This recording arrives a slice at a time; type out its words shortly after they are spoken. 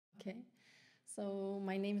Okay. So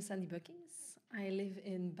my name is Sandy Buckings. I live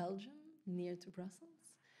in Belgium, near to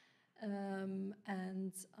Brussels.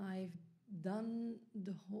 And I've done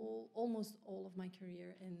almost all of my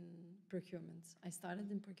career in procurement. I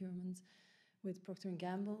started in procurement with Procter &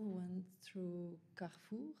 Gamble, went through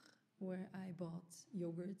Carrefour, where I bought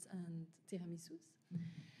yogurts and tiramisus.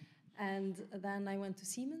 And then I went to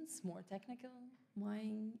Siemens, more technical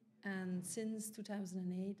wine. And since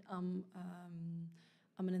 2008, I'm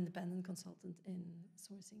an independent consultant in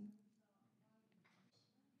sourcing.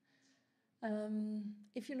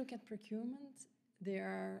 If you look at procurement, there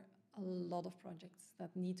are a lot of projects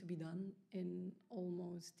that need to be done in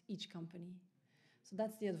almost each company. So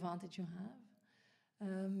that's the advantage you have.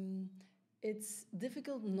 It's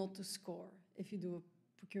difficult not to score if you do a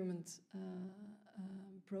procurement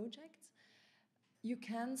project. You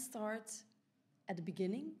can start at the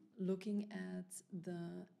beginning looking at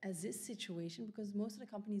the as-is situation, because most of the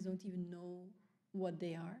companies don't even know what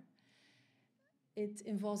they are. It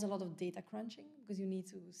involves a lot of data crunching because you need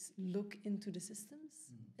to look into the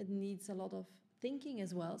systems. It needs a lot of thinking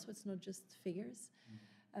as well, so it's not just figures.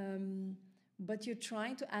 But you're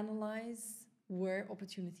trying to analyze where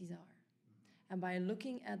opportunities are. And by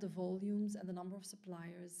looking at the volumes and the number of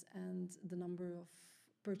suppliers and the number of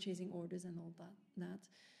purchasing orders and all that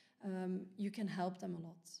you can help them a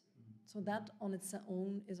lot. So that on its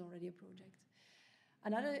own is already a project.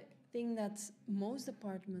 Another thing that most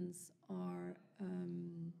departments are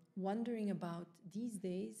wondering about these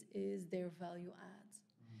days is their value add.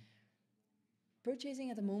 Purchasing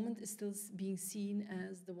at the moment is still being seen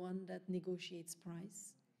as the one that negotiates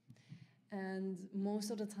price. And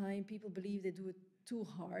most of the time, people believe they do it too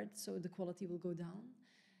hard, so the quality will go down.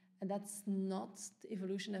 And that's not the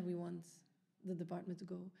evolution that we want the department to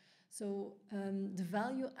go. So the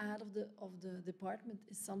value add of the department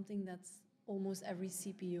is something that's almost every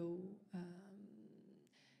CPO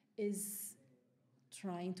is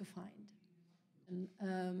trying to find.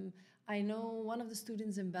 And I know one of the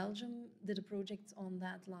students in Belgium did a project on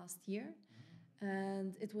that last year,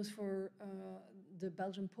 and it was for the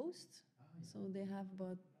Belgian Post. So they have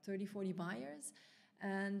about 30, 40 buyers,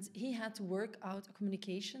 and he had to work out a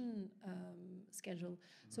communication schedule.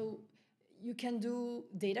 So you can do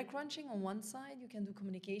data crunching on one side, you can do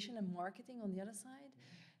communication and marketing on the other side.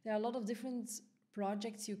 There are a lot of different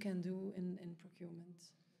projects you can do in procurement.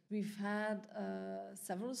 We've had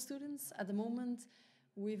several students. At the moment,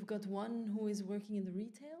 we've got one who is working in the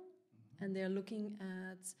retail, and they're looking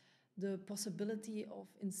at the possibility of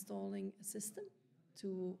installing a system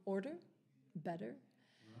to order better.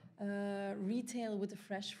 Retail with the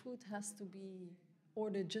fresh food has to be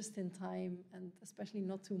ordered just in time, and especially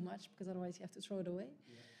not too much, because otherwise you have to throw it away.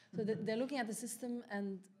 So they're looking at the system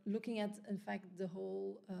and looking at, in fact, the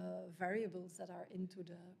whole variables that are into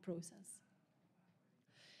the process.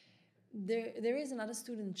 There is another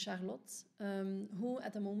student, Charlotte, who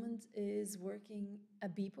at the moment is working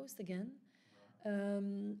at bpost again,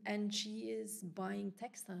 and she is buying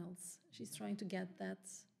textiles. She's trying to get that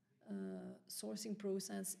sourcing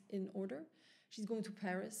process in order. She's going to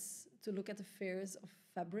Paris to look at the fairs of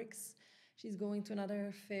fabrics. She's going to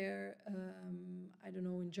another fair, I don't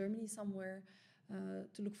know, in Germany somewhere,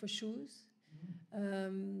 to look for shoes.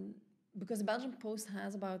 Because the Belgian Post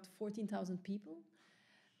has about 14,000 people.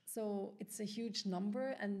 So it's a huge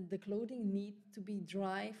number, and the clothing needs to be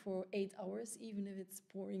dry for 8 hours, even if it's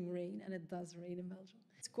pouring rain, and it does rain in Belgium.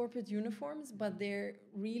 It's corporate uniforms, but they're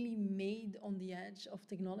really made on the edge of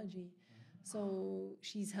technology. So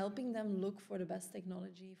she's helping them look for the best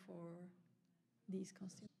technology for these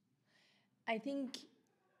costumes. I think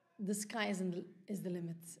the sky is the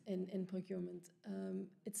limit in procurement.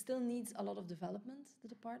 It still needs a lot of development, the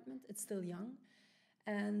department. It's still young.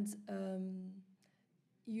 And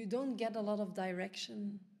you don't get a lot of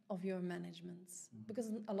direction of your managements, because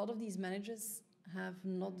a lot of these managers have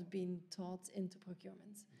not been taught into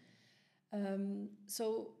procurement.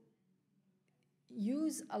 So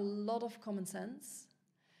use a lot of common sense.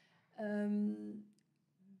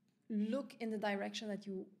 Look in the direction that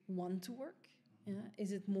you want to work. Yeah?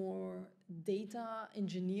 Is it more data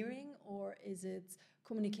engineering, or is it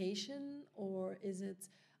communication, or is it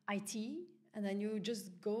IT? And then you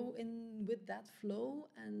just go in with that flow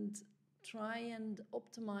and try and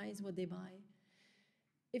optimize what they buy.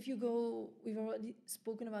 If you go, we've already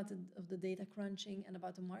spoken about the data crunching and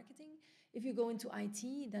about the marketing. If you go into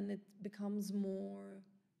IT, then it becomes more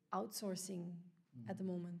outsourcing at the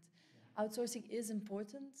moment. Outsourcing is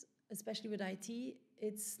important, especially with IT.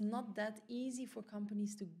 It's not that easy for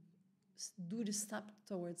companies to do the step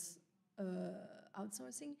towards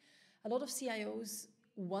outsourcing. A lot of CIOs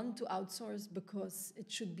want to outsource because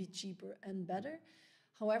it should be cheaper and better.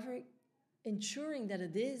 However, ensuring that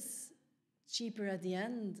it is cheaper at the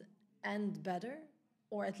end and better,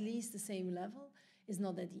 or at least the same level, is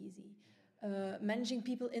not that easy. Managing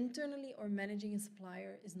people internally or managing a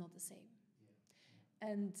supplier is not the same.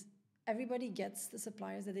 And everybody gets the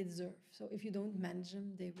suppliers that they deserve. So if you don't manage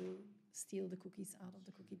them, they will steal the cookies out of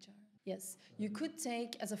the cookie jar. Yes, you could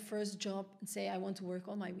take as a first job and say, I want to work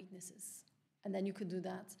on my weaknesses. And then you could do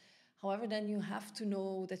that. However, then you have to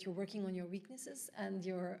know that you're working on your weaknesses, and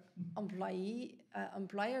your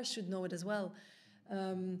employer should know it as well.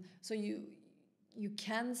 So you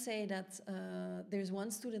can say that there's one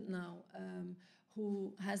student now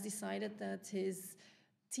who has decided that his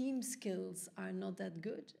team skills are not that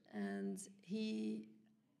good, and he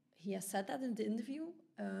has said that in the interview,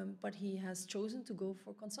 but he has chosen to go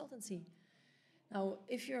for consultancy. Now,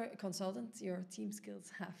 if you're a consultant, your team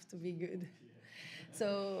skills have to be good.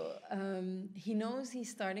 So he knows he's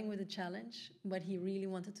starting with a challenge, but he really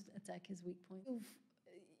wanted to attack his weak point.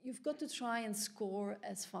 You've got to try and score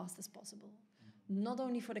as fast as possible, not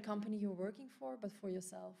only for the company you're working for, but for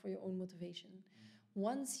yourself, for your own motivation.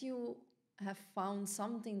 Once you have found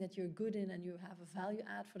something that you're good in and you have a value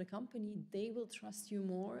add for the company, they will trust you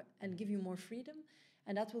more and give you more freedom,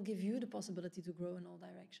 and that will give you the possibility to grow in all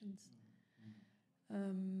directions.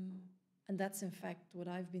 And that's in fact what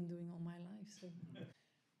I've been doing all my life. So.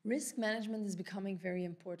 Risk management is becoming very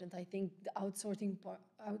important. I think the outsourcing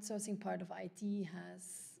part of IT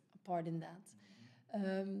has a part in that.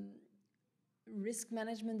 Risk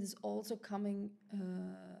management is also coming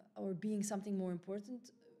or being something more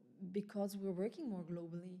important because we're working more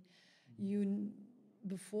globally.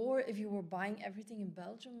 Before, if you were buying everything in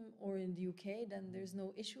Belgium or in the UK, then there's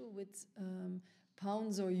no issue with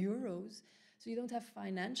pounds or euros. So you don't have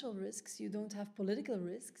financial risks, you don't have political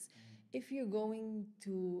risks. If you're going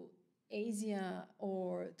to Asia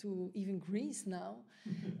or to even Greece now,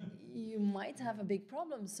 you might have a big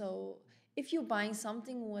problem. So if you're buying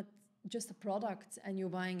something with just a product and you're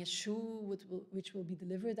buying a shoe which will be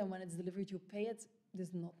delivered, and when it's delivered you pay it,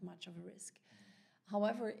 there's not much of a risk.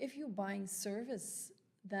 However, if you're buying service,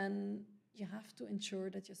 then you have to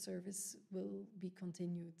ensure that your service will be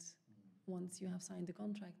continued once you have signed the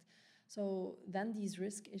contract. So then these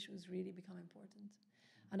risk issues really become important.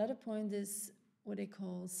 Another point is what they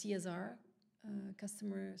call CSR,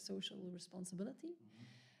 customer social responsibility.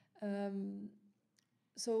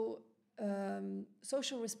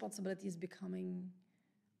 Social responsibility is becoming,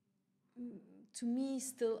 to me,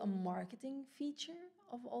 still a marketing feature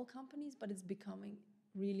of all companies, but it's becoming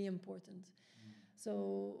really important.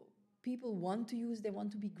 So people want to use, they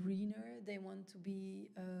want to be greener, they want to be...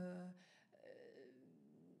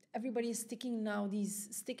 everybody is sticking now these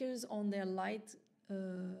stickers on their light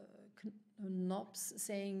knobs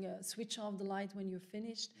saying switch off the light when you're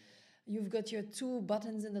finished. You've got your 2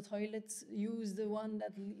 buttons in the toilet, use the one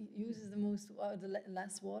that uses the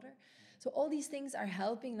less water. So all these things are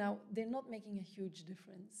helping now. They're not making a huge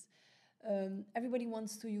difference. Everybody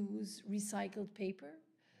wants to use recycled paper,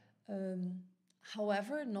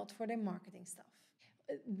 however, not for their marketing stuff.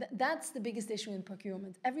 That's the biggest issue in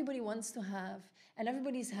procurement. Everybody wants to have, and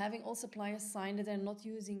everybody's having, all suppliers sign that they're not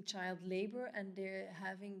using child labor and they're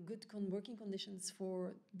having good working conditions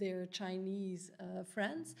for their Chinese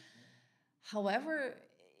friends. However,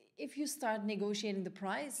 if you start negotiating the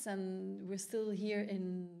price and we're still here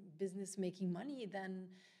in business making money, then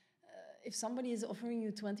if somebody is offering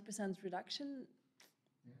you 20% reduction,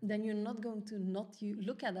 then you're not going to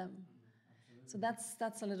look at them. So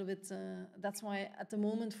that's a little bit, that's why at the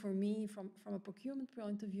moment for me, from a procurement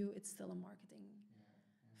point of view, it's still a marketing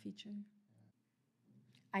feature.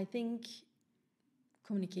 I think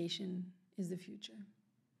communication is the future.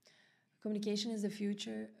 Communication is the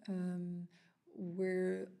future.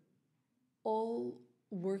 We're all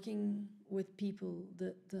working with people.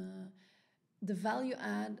 The value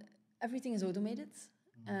add, everything is automated,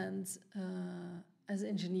 and as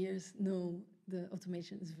engineers know, the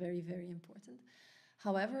automation is very, very important.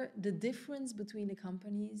 However, the difference between the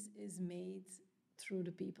companies is made through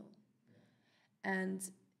the people. And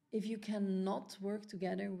if you cannot work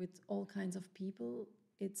together with all kinds of people,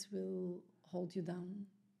 it will hold you down.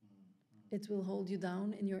 It will hold you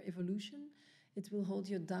down in your evolution. It will hold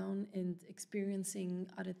you down in experiencing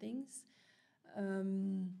other things.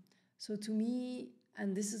 So to me,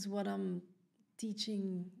 and this is what I'm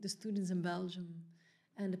teaching the students in Belgium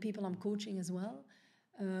and the people I'm coaching as well,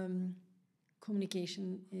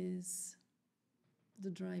 communication is the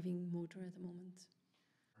driving motor at the moment.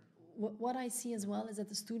 What I see as well is that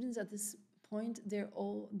the students at this point,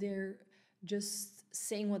 they're just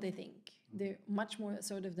saying what they think. They're much more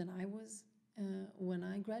assertive than I was when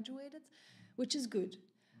I graduated, which is good.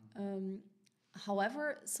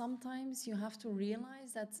 However, sometimes you have to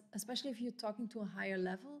realize that, especially if you're talking to a higher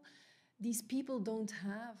level, these people don't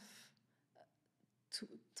have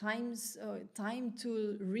time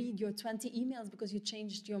to read your 20 emails because you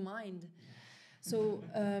changed your mind. So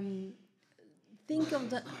think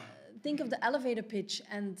of the elevator pitch,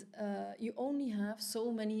 and you only have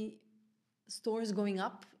so many stores going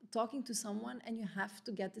up, talking to someone, and you have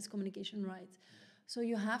to get this communication right. So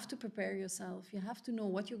you have to prepare yourself. You have to know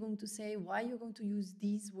what you're going to say, why you're going to use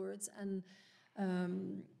these words, and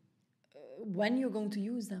when you're going to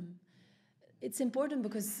use them. It's important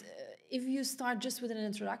because if you start just with an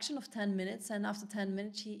introduction of 10 minutes, and after 10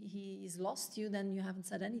 minutes he's lost you, then you haven't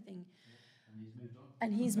said anything.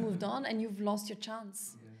 And he's moved on, and you've lost your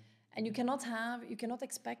chance. And you cannot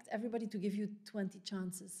expect everybody to give you 20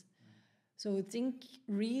 chances. So think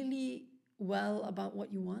really well about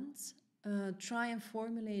what you want. Try and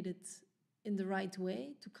formulate it in the right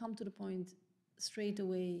way to come to the point straight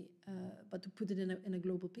away, but to put it in a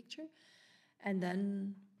global picture, and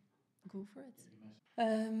then go for it.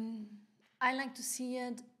 I like to see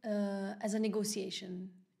it as a negotiation.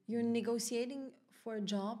 You're negotiating for a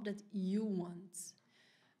job that you want.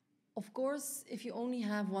 Of course, if you only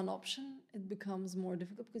have one option, it becomes more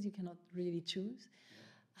difficult because you cannot really choose.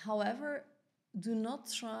 However, do not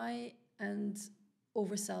try and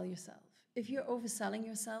oversell yourself. If you're overselling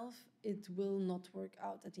yourself, it will not work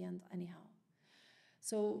out at the end anyhow.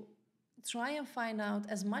 So try and find out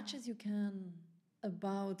as much as you can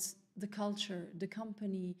about the culture, the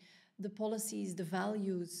company, the policies, the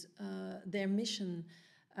values, their mission.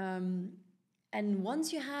 And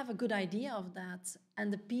once you have a good idea of that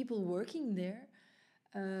and the people working there,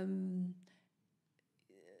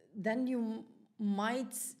 then you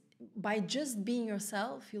might, by just being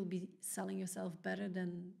yourself, you'll be selling yourself better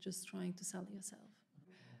than just trying to sell yourself.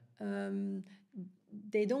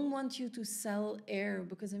 They don't want you to sell air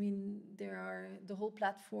because, I mean, the whole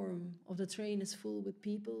platform of the train is full with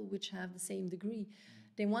people which have the same degree.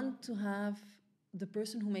 They want to have the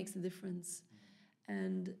person who makes the difference.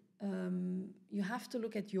 And you have to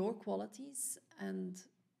look at your qualities and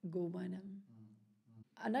go by them.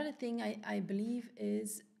 Another thing I believe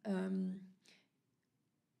is in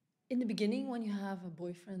the beginning, when you have a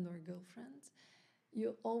boyfriend or a girlfriend,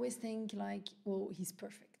 you always think like, oh, he's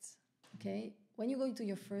perfect, okay? When you go into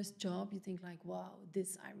your first job, you think like, wow,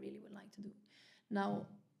 this I really would like to do. Now,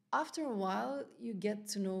 after a while, you get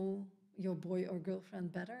to know your boy or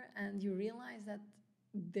girlfriend better, and you realize that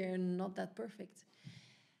they're not that perfect.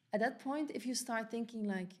 At that point, if you start thinking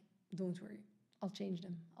like, don't worry, I'll change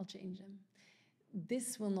them,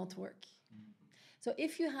 this will not work. So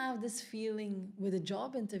if you have this feeling with a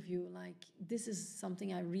job interview, like this is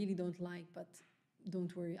something I really don't like, but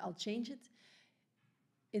don't worry, I'll change it,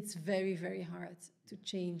 it's very, very hard to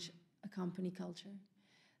change a company culture.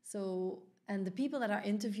 So, and the people that are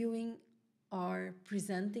interviewing are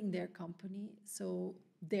presenting their company, so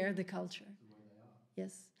they're the culture.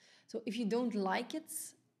 Yes. So if you don't like it,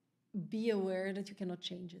 be aware that you cannot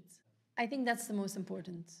change it. I think that's the most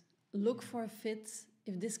important. Look for a fit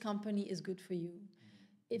if this company is good for you.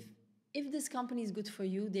 If this company is good for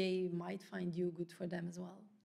you, they might find you good for them as well.